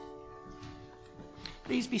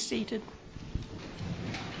Please be seated.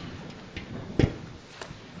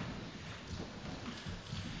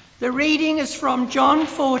 The reading is from John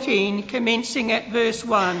 14, commencing at verse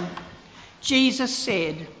 1. Jesus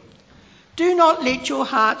said, "Do not let your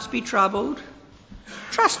hearts be troubled.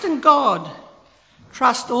 Trust in God.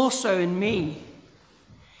 Trust also in me.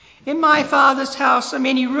 In my Father's house are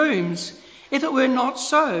many rooms. If it were not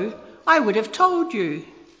so, I would have told you.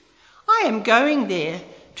 I am going there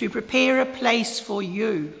to prepare a place for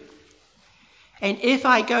you. And if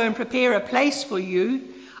I go and prepare a place for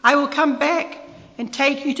you, I will come back and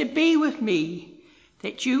take you to be with me,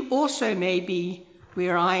 that you also may be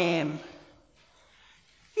where I am.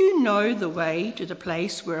 You know the way to the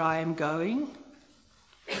place where I am going."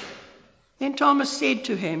 Then Thomas said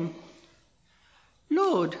to him,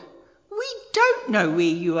 "Lord, we don't know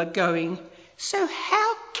where you are going, so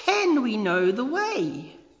how can we know the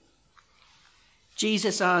way?"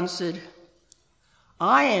 Jesus answered,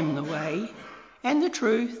 "I am the way and the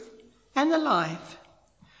truth and the life.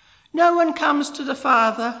 No one comes to the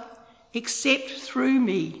Father except through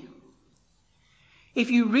me.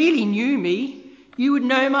 If you really knew me, you would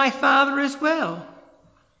know my Father as well.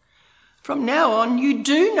 From now on you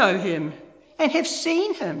do know him and have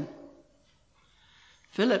seen him."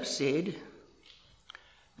 Philip said,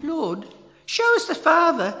 "Lord, show us the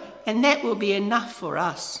Father, and that will be enough for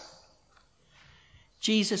us."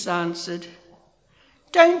 Jesus answered,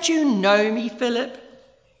 "Don't you know me, Philip,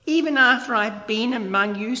 even after I've been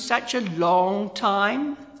among you such a long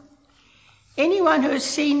time? Anyone who has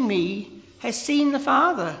seen me has seen the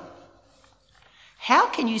Father. How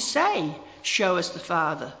can you say, 'Show us the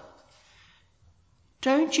Father'?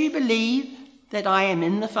 Don't you believe that I am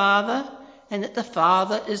in the Father and that the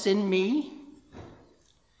Father is in me?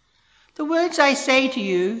 The words I say to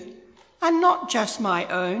you are not just my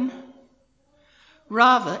own.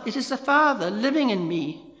 Rather, it is the Father living in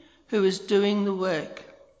me who is doing the work.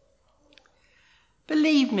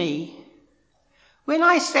 Believe me, when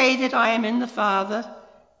I say that I am in the Father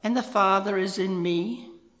and the Father is in me,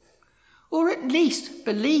 or at least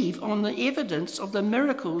believe on the evidence of the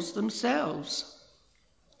miracles themselves.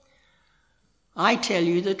 I tell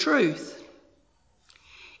you the truth.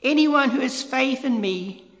 Anyone who has faith in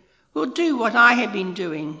me will do what I have been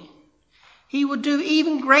doing. He will do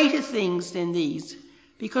even greater things than these,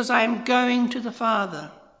 because I am going to the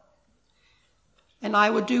Father. And I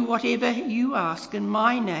will do whatever you ask in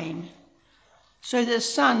my name, so that the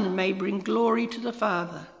Son may bring glory to the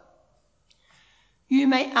Father. You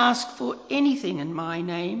may ask for anything in my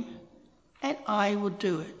name, and I will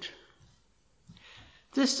do it."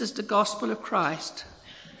 This is the gospel of Christ.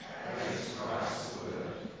 Praise Christ's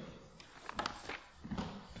word.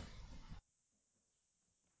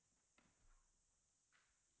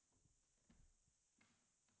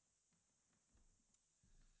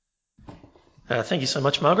 Thank you so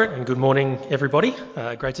much, Margaret, and good morning, everybody.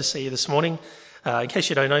 Great to see you this morning. In case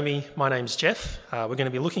you don't know me, my name's Jeff. We're going to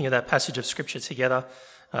be looking at that passage of Scripture together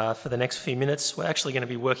for the next few minutes. We're actually going to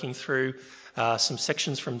be working through some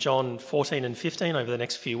sections from John 14 and 15 over the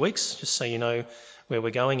next few weeks, just so you know where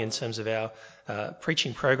we're going in terms of our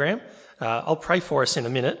preaching program. I'll pray for us in a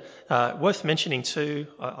minute. Worth mentioning too,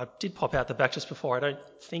 I did pop out the back just before. I don't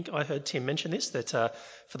think I heard Tim mention this, that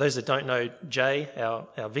for those that don't know, Jay,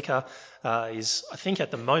 our vicar, is, I think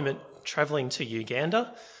at the moment, travelling to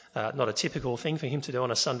Uganda. Not a typical thing for him to do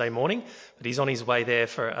on a Sunday morning, but he's on his way there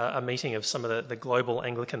for a meeting of some of the global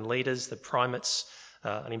Anglican leaders, the primates,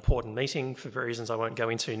 an important meeting for reasons I won't go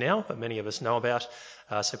into now, but many of us know about.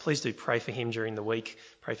 So please do pray for him during the week.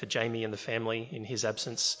 Pray for Jamie and the family in his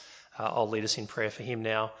absence. I'll lead us in prayer for him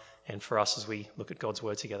now and for us as we look at God's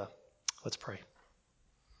word together. Let's pray.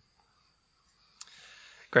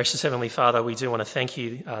 Gracious Heavenly Father, we do want to thank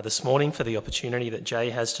you this morning for the opportunity that Jay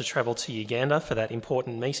has to travel to Uganda for that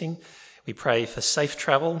important meeting. We pray for safe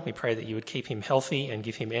travel. We pray that you would keep him healthy and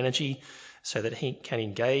give him energy so that he can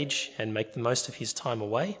engage and make the most of his time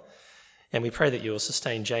away. And we pray that you will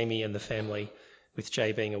sustain Jamie and the family with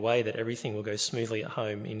Jay being away, that everything will go smoothly at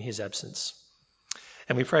home in his absence.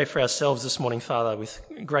 And we pray for ourselves this morning, Father, with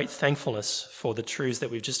great thankfulness for the truths that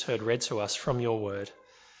we've just heard read to us from your word.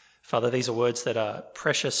 Father, these are words that are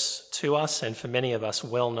precious to us and for many of us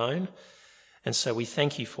well known, and so we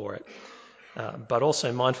thank you for it. But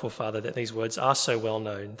also mindful, Father, that these words are so well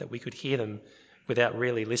known that we could hear them without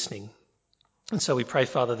really listening. And so we pray,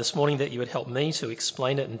 Father, this morning that you would help me to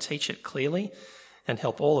explain it and teach it clearly, and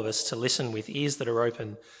help all of us to listen with ears that are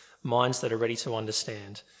open, minds that are ready to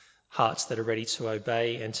understand, hearts that are ready to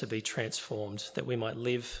obey and to be transformed, that we might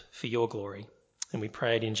live for your glory. And we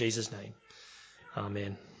pray it in Jesus' name.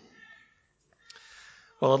 Amen.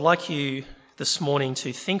 Well, I'd like you this morning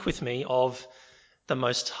to think with me of the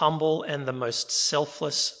most humble and the most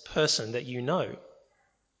selfless person that you know.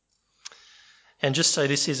 And just so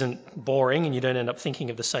this isn't boring and you don't end up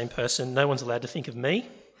thinking of the same person, no one's allowed to think of me.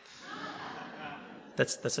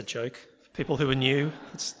 That's a joke. For people who are new,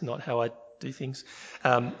 it's not how I do things.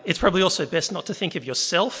 It's probably also best not to think of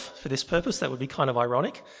yourself for this purpose. That would be kind of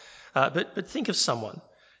ironic. But think of someone.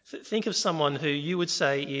 Think of someone who you would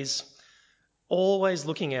say is always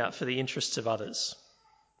looking out for the interests of others,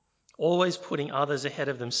 always putting others ahead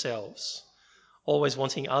of themselves, always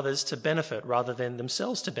wanting others to benefit rather than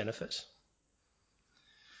themselves to benefit.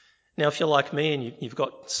 Now, if you're like me and you've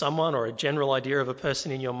got someone or a general idea of a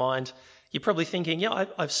person in your mind, you're probably thinking, yeah,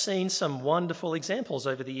 I've seen some wonderful examples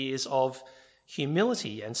over the years of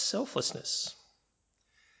humility and selflessness.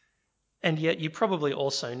 And yet you probably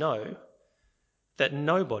also know that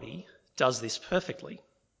nobody does this perfectly.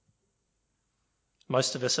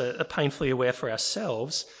 Most of us are painfully aware for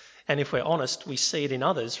ourselves, and if we're honest, we see it in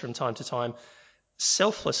others from time to time.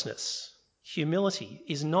 Selflessness, humility,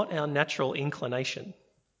 is not our natural inclination.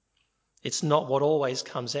 It's not what always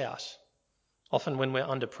comes out. Often when we're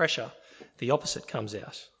under pressure, the opposite comes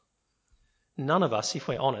out. None of us, if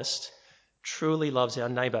we're honest, truly loves our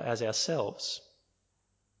neighbour as ourselves.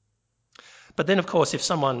 But then, of course, if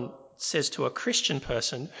someone says to a Christian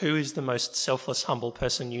person, who is the most selfless, humble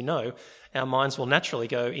person you know, our minds will naturally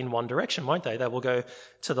go in one direction, won't they? They will go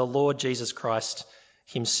to the Lord Jesus Christ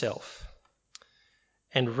himself.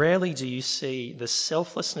 And rarely do you see the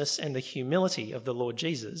selflessness and the humility of the Lord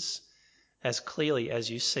Jesus as clearly as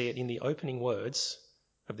you see it in the opening words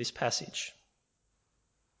of this passage.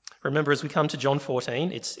 Remember, as we come to John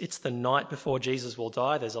 14, it's the night before Jesus will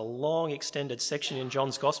die. There's a long extended section in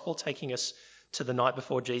John's Gospel taking us to the night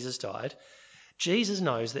before Jesus died. Jesus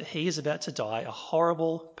knows that he is about to die a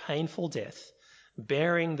horrible, painful death,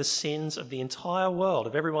 bearing the sins of the entire world,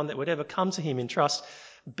 of everyone that would ever come to him in trust,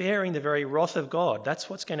 bearing the very wrath of God. That's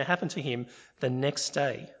what's going to happen to him the next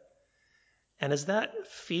day. And as that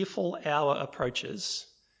fearful hour approaches,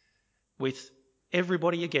 with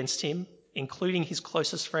everybody against him, including his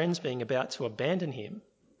closest friends being about to abandon him,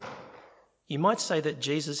 you might say that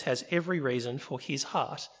Jesus has every reason for his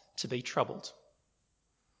heart to be troubled.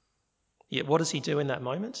 Yet what does he do in that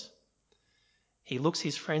moment? He looks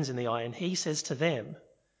his friends in the eye and he says to them,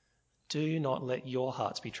 "Do not let your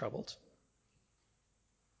hearts be troubled."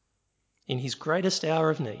 In his greatest hour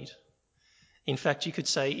of need, in fact, you could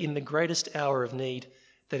say in the greatest hour of need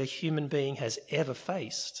that a human being has ever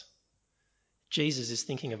faced, Jesus is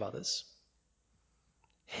thinking of others.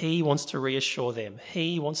 He wants to reassure them.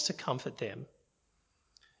 He wants to comfort them.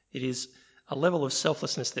 It is a level of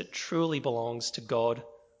selflessness that truly belongs to God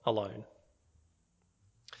alone.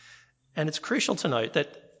 And it's crucial to note that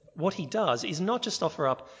what he does is not just offer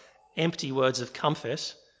up empty words of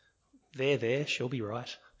comfort. There, she'll be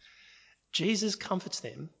right. Jesus comforts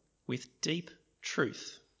them with deep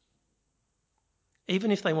truth.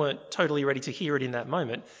 Even if they weren't totally ready to hear it in that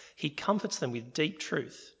moment, he comforts them with deep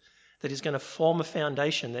truth that is going to form a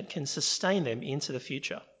foundation that can sustain them into the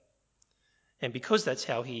future. And because that's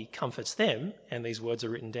how he comforts them, and these words are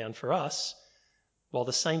written down for us, while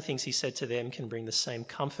the same things he said to them can bring the same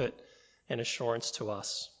comfort and assurance to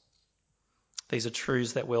us. These are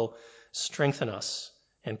truths that will strengthen us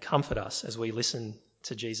and comfort us as we listen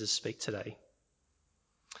to Jesus speak today.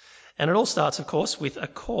 And it all starts, of course, with a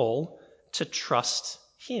call to trust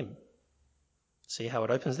him. See how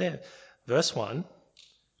it opens there. Verse 1,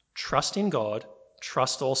 trust in God,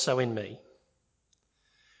 trust also in me.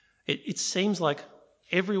 It seems like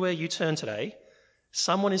everywhere you turn today,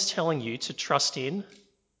 someone is telling you to trust in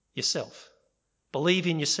yourself. Believe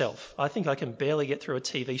in yourself. I think I can barely get through a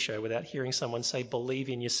TV show without hearing someone say, believe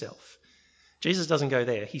in yourself. Jesus doesn't go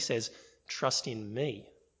there. He says, trust in me.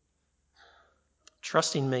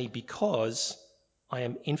 Trust in me because I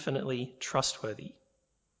am infinitely trustworthy.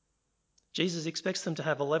 Jesus expects them to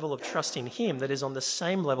have a level of trust in him that is on the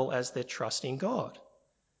same level as their trust in God.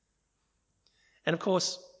 And of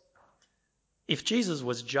course, if Jesus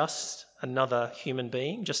was just another human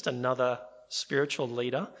being, just another spiritual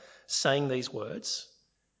leader saying these words,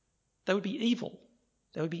 they would be evil.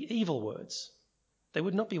 They would be evil words. They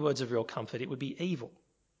would not be words of real comfort. It would be evil.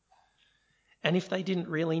 And if they didn't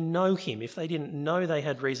really know him, if they didn't know they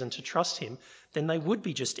had reason to trust him, then they would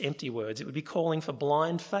be just empty words. It would be calling for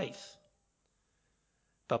blind faith.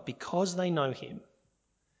 But because they know him,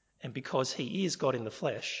 and because he is God in the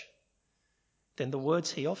flesh, then the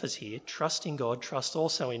words he offers here, trust in God, trust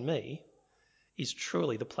also in me, is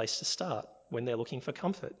truly the place to start when they're looking for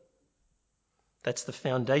comfort. That's the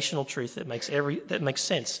foundational truth that makes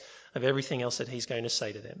sense of everything else that he's going to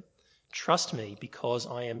say to them. Trust me because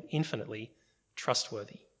I am infinitely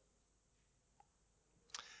trustworthy.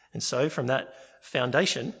 And so from that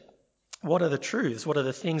foundation, what are the truths? What are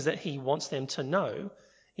the things that he wants them to know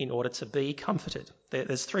in order to be comforted?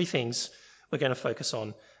 There's three things we're going to focus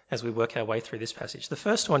on as we work our way through this passage. The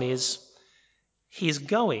first one is, his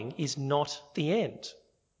going is not the end.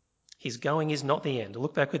 His going is not the end.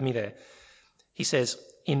 Look back with me there. He says,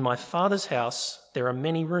 in my Father's house there are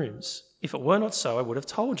many rooms. If it were not so, I would have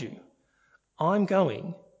told you. I'm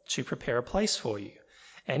going to prepare a place for you.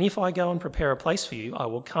 And if I go and prepare a place for you, I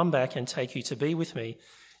will come back and take you to be with me,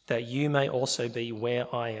 that you may also be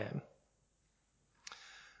where I am.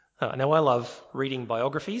 Now, I love reading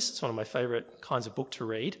biographies. It's one of my favourite kinds of book to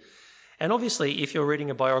read. And obviously, if you're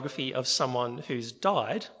reading a biography of someone who's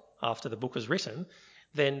died after the book was written,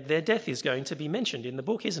 then their death is going to be mentioned in the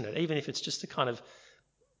book, isn't it? Even if it's just a kind of,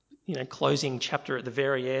 closing chapter at the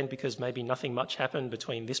very end, because maybe nothing much happened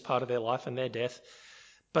between this part of their life and their death.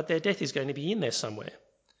 But their death is going to be in there somewhere.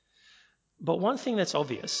 But one thing that's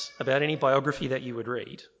obvious about any biography that you would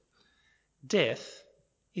read, death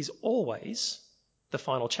is always the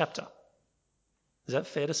final chapter. Is that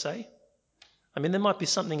fair to say? I mean, there might be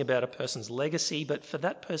something about a person's legacy, but for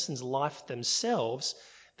that person's life themselves,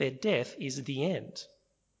 their death is the end.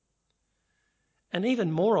 And even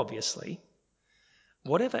more obviously,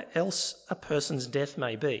 whatever else a person's death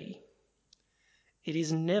may be, it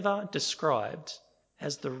is never described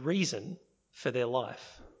as the reason for their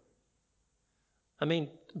life. I mean,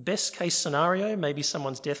 best case scenario, maybe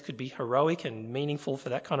someone's death could be heroic and meaningful for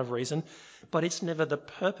that kind of reason, but it's never the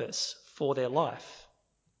purpose for their life.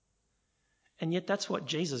 And yet that's what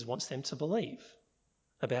Jesus wants them to believe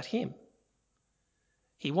about him.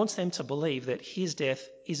 He wants them to believe that his death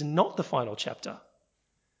is not the final chapter.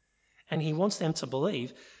 And he wants them to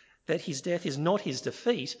believe that his death is not his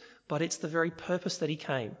defeat, but it's the very purpose that he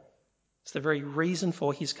came. It's the very reason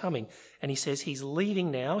for his coming. And he says he's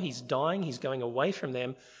leaving now, he's dying, he's going away from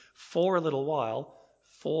them for a little while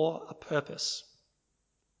for a purpose.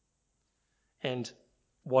 And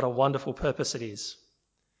what a wonderful purpose it is.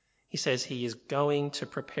 He says he is going to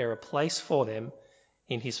prepare a place for them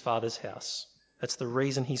in his Father's house. That's the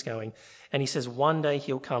reason he's going. And he says one day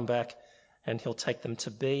he'll come back and he'll take them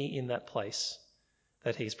to be in that place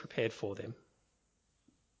that he's prepared for them.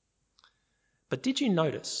 But did you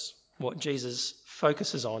notice what Jesus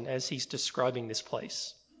focuses on as he's describing this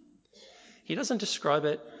place? He doesn't describe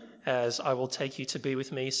it as, I will take you to be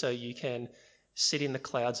with me so you can sit in the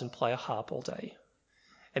clouds and play a harp all day.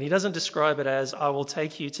 And he doesn't describe it as, I will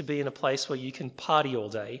take you to be in a place where you can party all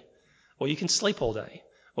day, or you can sleep all day,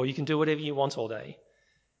 or you can do whatever you want all day.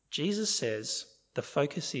 Jesus says the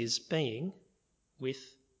focus is being with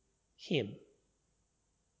him.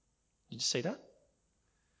 Did you see that?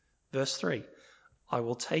 Verse 3, I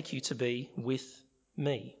will take you to be with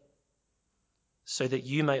me, so that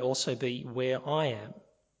you may also be where I am,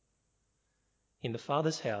 in the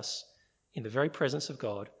Father's house, in the very presence of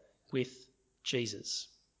God, with Jesus.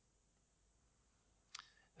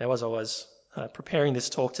 Now, as I was preparing this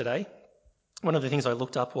talk today, one of the things I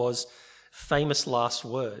looked up was famous last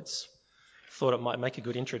words. Thought it might make a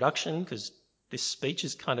good introduction because this speech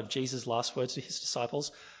is kind of Jesus' last words to his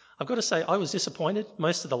disciples. I've got to say, I was disappointed.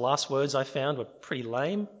 Most of the last words I found were pretty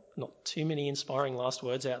lame, not too many inspiring last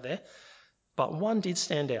words out there, but one did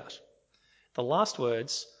stand out. The last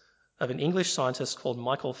words of an English scientist called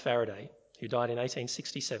Michael Faraday, who died in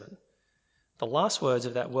 1867. The last words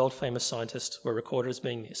of that world-famous scientist were recorded as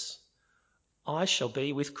being this: I shall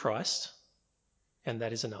be with Christ, and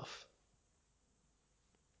that is enough.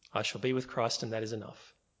 I shall be with Christ, and that is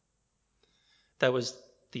enough. That was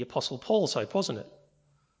the Apostle Paul's hope, wasn't it?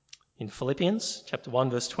 In Philippians chapter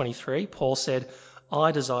 1, verse 23, Paul said,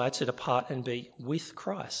 I desire to depart and be with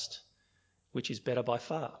Christ, which is better by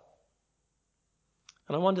far.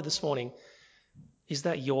 And I wonder this morning, is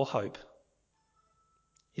that your hope?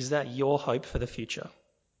 Is that your hope for the future?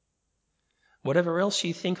 Whatever else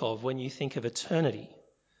you think of when you think of eternity,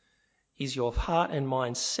 is your heart and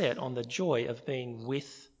mind set on the joy of being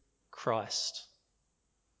with Christ,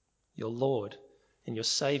 your Lord and your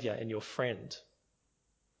Saviour and your friend?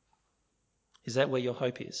 Is that where your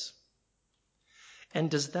hope is? And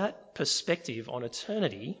does that perspective on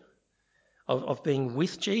eternity, of being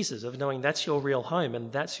with Jesus, of knowing that's your real home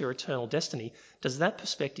and that's your eternal destiny, does that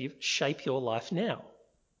perspective shape your life now?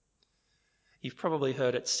 You've probably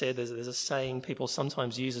heard it said, there's a saying people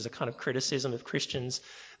sometimes use as a kind of criticism of Christians.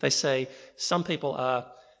 They say some people are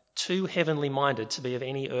too heavenly minded to be of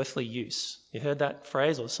any earthly use. You heard that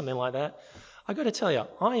phrase or something like that? I've got to tell you,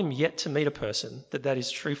 I am yet to meet a person that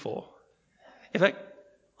is true for. In fact,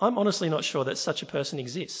 I'm honestly not sure that such a person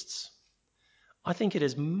exists. I think it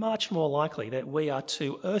is much more likely that we are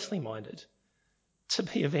too earthly minded to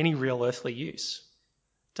be of any real earthly use.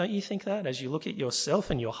 Don't you think that as you look at yourself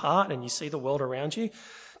and your heart and you see the world around you?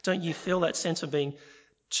 Don't you feel that sense of being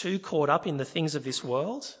too caught up in the things of this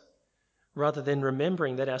world rather than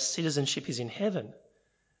remembering that our citizenship is in heaven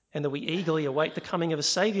and that we eagerly await the coming of a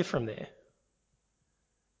Saviour from there?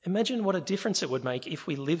 Imagine what a difference it would make if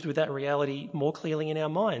we lived with that reality more clearly in our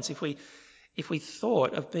minds, if we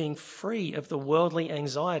thought of being free of the worldly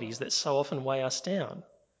anxieties that so often weigh us down.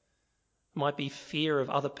 It might be fear of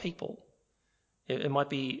other people. It might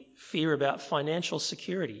be fear about financial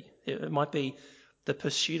security. It might be the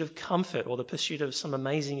pursuit of comfort or the pursuit of some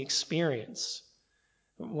amazing experience.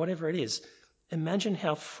 Whatever it is, imagine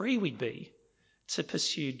how free we'd be to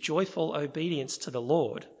pursue joyful obedience to the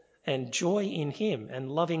Lord and joy in Him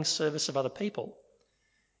and loving service of other people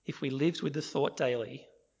if we lived with the thought daily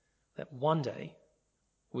that one day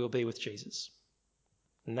we'll be with Jesus.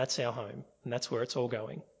 And that's our home, and that's where it's all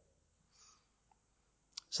going.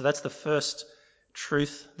 So that's the first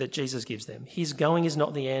truth that Jesus gives them. His going is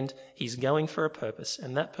not the end. He's going for a purpose,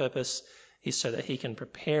 and that purpose is so that He can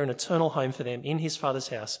prepare an eternal home for them in His Father's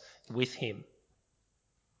house with Him.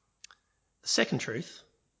 The second truth,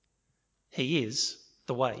 He is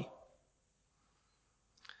the way.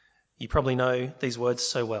 You probably know these words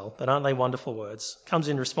so well, but aren't they wonderful words? It comes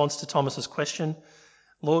in response to Thomas's question,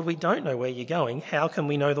 Lord, we don't know where you're going. How can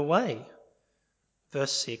we know the way?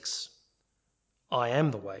 Verse 6, I am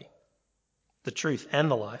the way, the truth and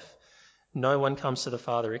the life. No one comes to the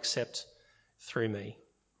Father except through me.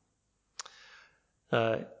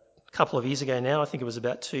 A couple of years ago now, I think it was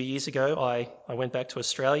about 2 years ago, I went back to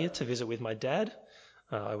Australia to visit with my dad.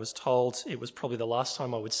 I was told it was probably the last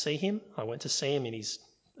time I would see him. I went to see him in his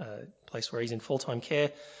place where he's in full-time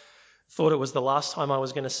care. Thought it was the last time I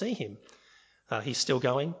was going to see him. He's still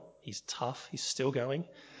going. He's tough. He's still going.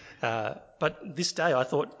 But this day I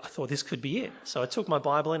thought this could be it. So I took my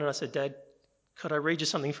Bible in and I said, Dad, could I read you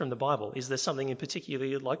something from the Bible? Is there something in particular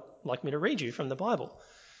you'd like me to read you from the Bible?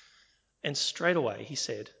 And straight away he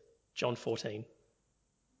said, John 14.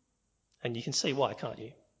 And you can see why, can't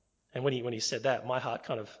you? And when he said that, my heart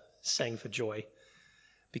kind of sang for joy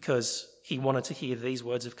because he wanted to hear these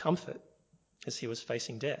words of comfort as he was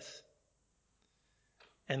facing death.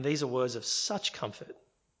 And these are words of such comfort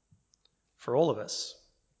for all of us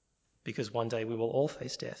because one day we will all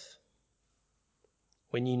face death.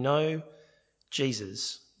 When you know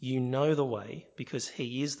Jesus, you know the way because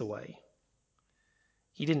He is the way.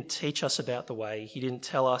 He didn't teach us about the way. He didn't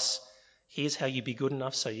tell us, here's how you be good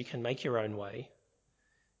enough so you can make your own way.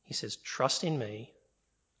 He says, trust in me.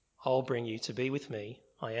 I'll bring you to be with me.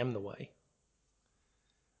 I am the way.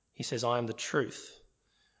 He says, I am the truth.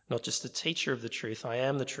 Not just the teacher of the truth, I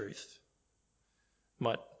am the truth.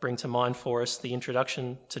 Might bring to mind for us the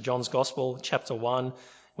introduction to John's Gospel, chapter 1,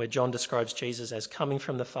 where John describes Jesus as coming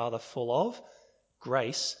from the Father full of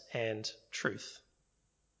grace and truth.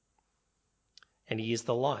 And He is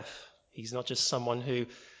the life. He's not just someone who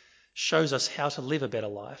shows us how to live a better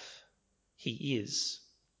life. He is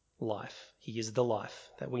life. He is the life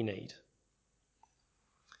that we need.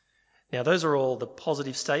 Now, those are all the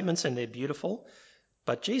positive statements and they're beautiful,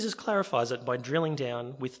 but Jesus clarifies it by drilling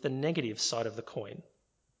down with the negative side of the coin.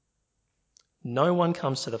 No one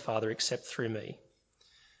comes to the Father except through me.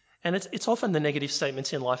 And it's often the negative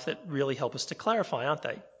statements in life that really help us to clarify, aren't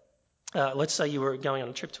they? Let's say you were going on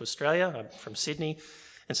a trip to Australia. I'm from Sydney.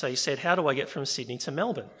 And so you said, how do I get from Sydney to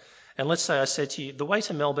Melbourne? And let's say I said to you, the way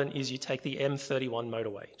to Melbourne is you take the M31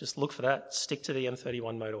 motorway. Just look for that, stick to the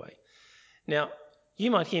M31 motorway. Now, you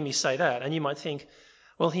might hear me say that and you might think,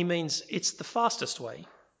 well, he means it's the fastest way,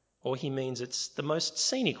 or he means it's the most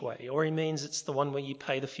scenic way, or he means it's the one where you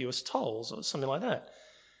pay the fewest tolls or something like that.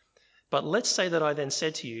 But let's say that I then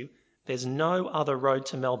said to you, there's no other road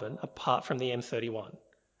to Melbourne apart from the M31.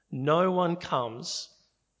 No one comes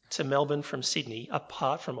to Melbourne from Sydney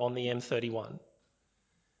apart from on the M31.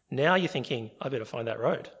 Now you're thinking, I better find that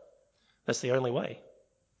road. That's the only way.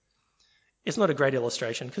 It's not a great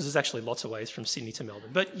illustration because there's actually lots of ways from Sydney to Melbourne,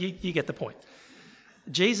 but you get the point.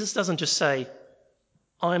 Jesus doesn't just say,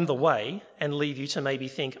 I'm the way, and leave you to maybe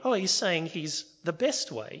think, oh, he's saying he's the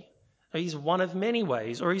best way, or he's one of many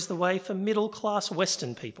ways, or he's the way for middle-class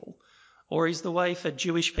Western people, or he's the way for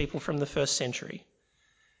Jewish people from the first century.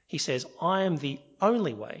 He says, I am the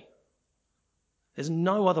only way. There's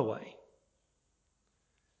no other way.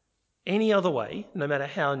 Any other way, no matter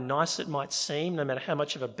how nice it might seem, no matter how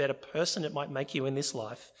much of a better person it might make you in this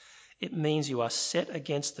life, it means you are set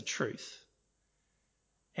against the truth,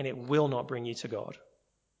 and it will not bring you to God.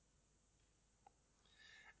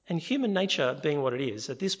 And human nature being what it is,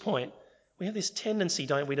 at this point, We have this tendency,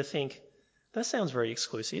 don't we, to think, that sounds very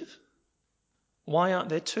exclusive. Why aren't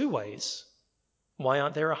there 2 ways? Why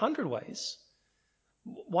aren't there 100 ways?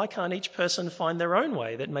 Why can't each person find their own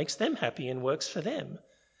way that makes them happy and works for them?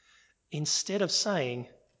 Instead of saying,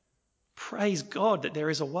 praise God that there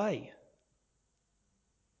is a way.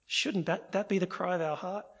 Shouldn't that be the cry of our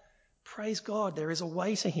heart? Praise God, there is a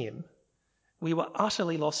way to him. We were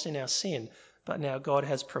utterly lost in our sin, but now God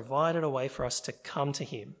has provided a way for us to come to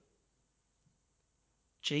him.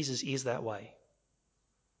 Jesus is that way.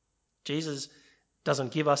 Jesus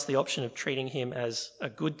doesn't give us the option of treating him as a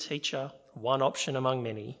good teacher, one option among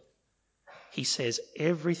many. He says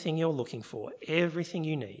everything you're looking for, everything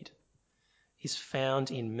you need, is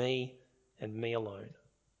found in me and me alone.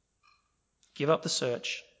 Give up the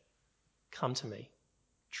search. Come to me.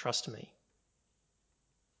 Trust me.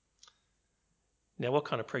 Now, what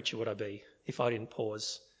kind of preacher would I be if I didn't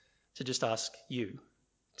pause to just ask you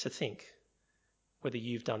to think whether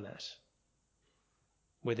you've done that,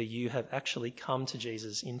 whether you have actually come to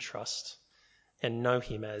Jesus in trust and know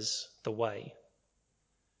him as the way,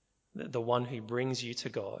 the one who brings you to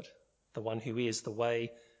God, the one who is the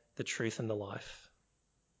way, the truth, and the life.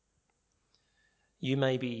 You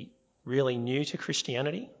may be really new to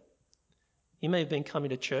Christianity. You may have been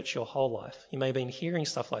coming to church your whole life. You may have been hearing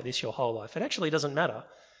stuff like this your whole life. It actually doesn't matter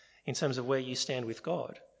in terms of where you stand with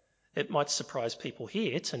God. It might surprise people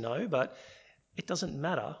here to know, but it doesn't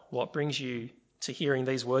matter what brings you to hearing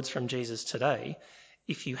these words from Jesus today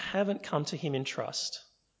if you haven't come to him in trust.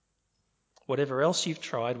 Whatever else you've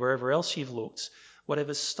tried, wherever else you've looked,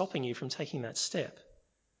 whatever's stopping you from taking that step,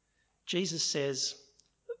 Jesus says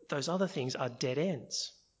those other things are dead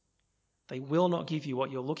ends. They will not give you what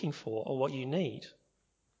you're looking for or what you need.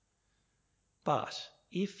 But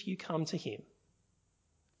if you come to him,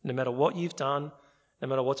 no matter what you've done, no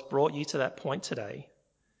matter what's brought you to that point today,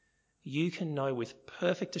 you can know with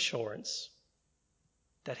perfect assurance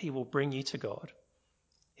that he will bring you to God.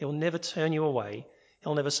 He'll never turn you away.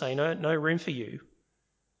 He'll never say, no room for you.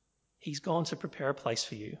 He's gone to prepare a place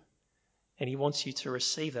for you. And he wants you to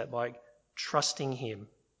receive that by trusting him.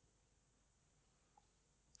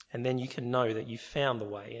 And then you can know that you've found the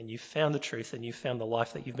way and you've found the truth and you've found the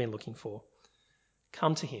life that you've been looking for.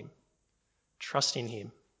 Come to him. Trust in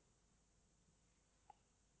him.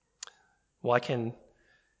 Why can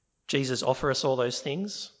Jesus offer us all those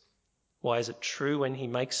things? Why is it true when he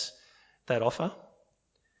makes that offer?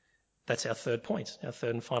 That's our third point, our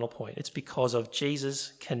third and final point. It's because of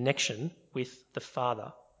Jesus' connection with the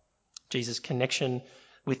Father. Jesus' connection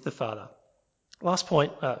with the Father. Last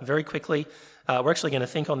point, very quickly. We're actually going to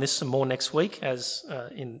think on this some more next week as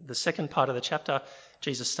in the second part of the chapter,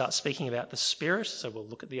 Jesus starts speaking about the Spirit. So we'll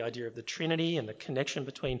look at the idea of the Trinity and the connection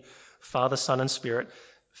between Father, Son, and Spirit.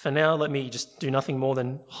 For now, let me just do nothing more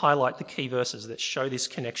than highlight the key verses that show this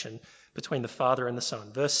connection between the Father and the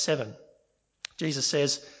Son. Verse 7, Jesus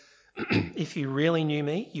says, if you really knew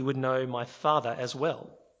me, you would know my Father as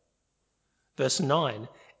well. Verse 9,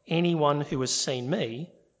 anyone who has seen me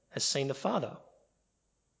has seen the Father.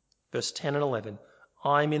 Verse 10 and 11,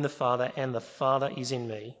 I'm in the Father and the Father is in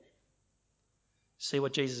me. See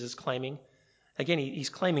what Jesus is claiming? Again, he's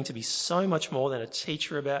claiming to be so much more than a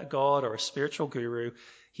teacher about God or a spiritual guru.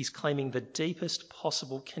 He's claiming the deepest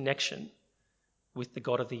possible connection with the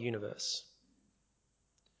God of the universe.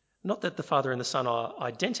 Not that the Father and the Son are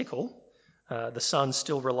identical. The Son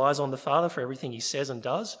still relies on the Father for everything he says and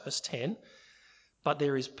does, verse 10. But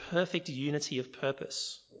there is perfect unity of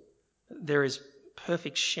purpose. There is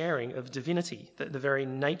perfect sharing of divinity, the very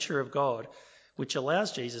nature of God, which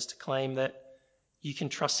allows Jesus to claim that you can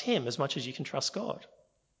trust him as much as you can trust God.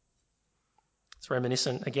 It's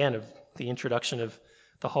reminiscent, again, of the introduction of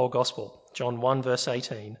the whole gospel. John 1, verse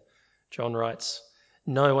 18, John writes,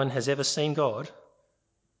 no one has ever seen God,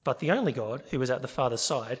 but the only God who is at the Father's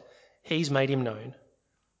side, he's made him known.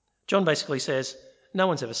 John basically says, no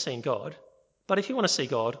one's ever seen God, but if you want to see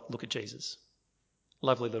God, look at Jesus.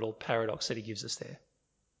 Lovely little paradox that he gives us there.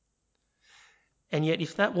 And yet,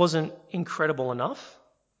 if that wasn't incredible enough,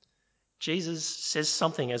 Jesus says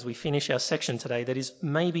something as we finish our section today that is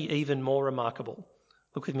maybe even more remarkable.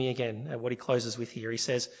 Look with me again at what he closes with here. He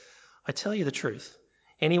says, I tell you the truth,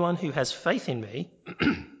 anyone who has faith in me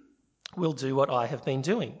will do what I have been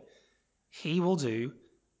doing. He will do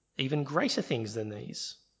even greater things than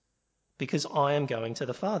these, because I am going to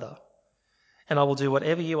the Father. And I will do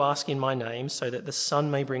whatever you ask in my name so that the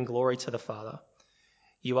Son may bring glory to the Father.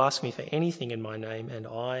 You ask me for anything in my name and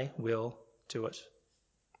I will do it.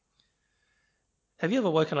 Have you ever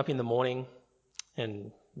woken up in the morning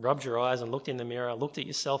and rubbed your eyes and looked in the mirror, looked at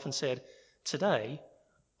yourself and said, today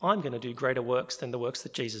I'm going to do greater works than the works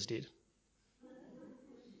that Jesus did?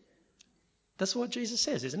 That's what Jesus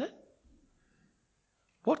says, isn't it?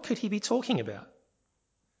 What could he be talking about?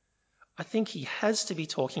 I think he has to be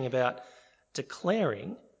talking about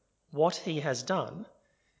declaring what he has done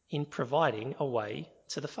in providing a way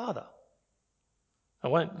to the Father. I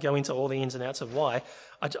won't go into all the ins and outs of why.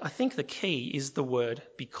 I think the key is the word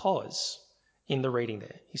because in the reading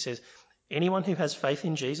there. He says, anyone who has faith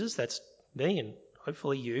in Jesus, that's me and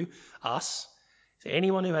hopefully you, us,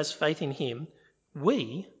 anyone who has faith in him,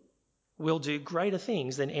 we will do greater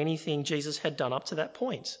things than anything Jesus had done up to that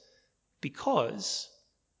point because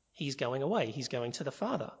he's going away. He's going to the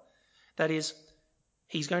Father. That is,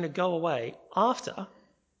 he's going to go away after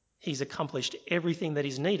he's accomplished everything that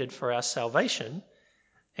is needed for our salvation,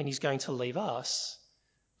 and he's going to leave us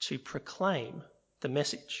to proclaim the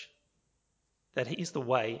message that he is the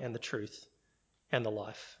way and the truth and the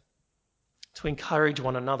life, to encourage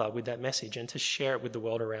one another with that message and to share it with the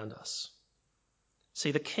world around us.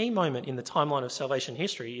 See, the key moment in the timeline of salvation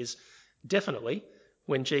history is definitely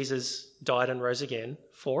when Jesus died and rose again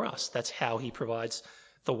for us. That's how he provides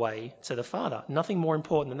the way to the Father. Nothing more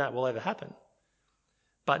important than that will ever happen.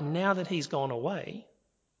 But now that he's gone away,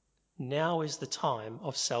 now is the time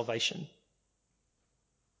of salvation.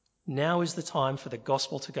 Now is the time for the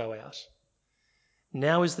gospel to go out.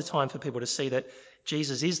 Now is the time for people to see that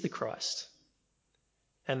Jesus is the Christ,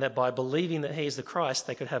 and that by believing that he is the Christ,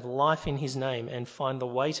 they could have life in his name and find the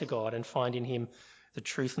way to God and find in him the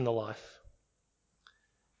truth and the life.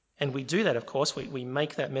 And we do that, of course, we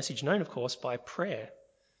make that message known, of course, by prayer,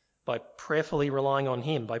 by prayerfully relying on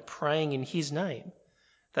him, by praying in his name,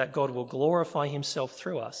 that God will glorify himself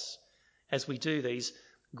through us as we do these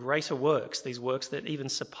greater works, these works that even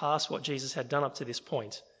surpass what Jesus had done up to this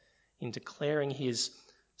point in declaring his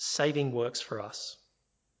saving works for us.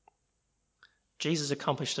 Jesus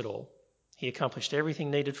accomplished it all. He accomplished everything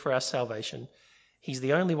needed for our salvation. He's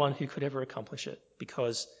the only one who could ever accomplish it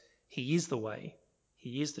because he is the way,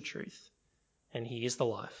 he is the truth, and he is the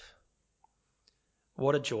life.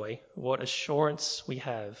 What a joy, what assurance we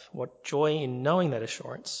have, what joy in knowing that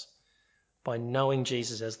assurance by knowing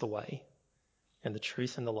Jesus as the way and the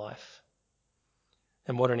truth and the life.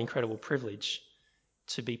 And what an incredible privilege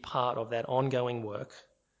to be part of that ongoing work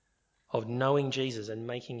of knowing Jesus and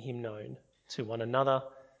making him known to one another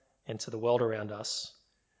and to the world around us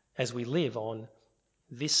as we live on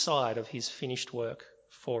this side of his finished work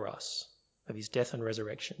for us, of his death and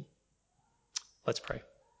resurrection. Let's pray.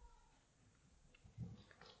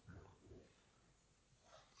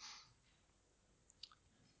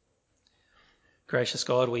 Gracious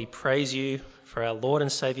God, we praise you for our Lord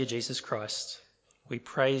and Saviour Jesus Christ. We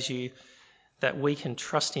praise you that we can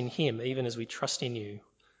trust in him even as we trust in you.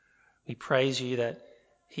 We praise you that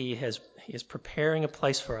he is preparing a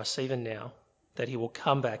place for us even now, that he will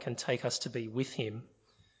come back and take us to be with him.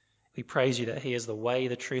 We praise you that he is the way,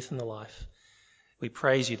 the truth and the life. We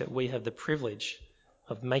praise you that we have the privilege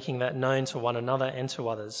of making that known to one another and to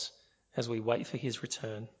others as we wait for his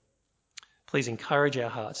return. Please encourage our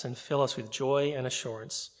hearts and fill us with joy and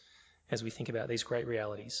assurance as we think about these great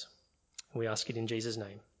realities. We ask it in Jesus'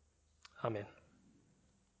 name. Amen.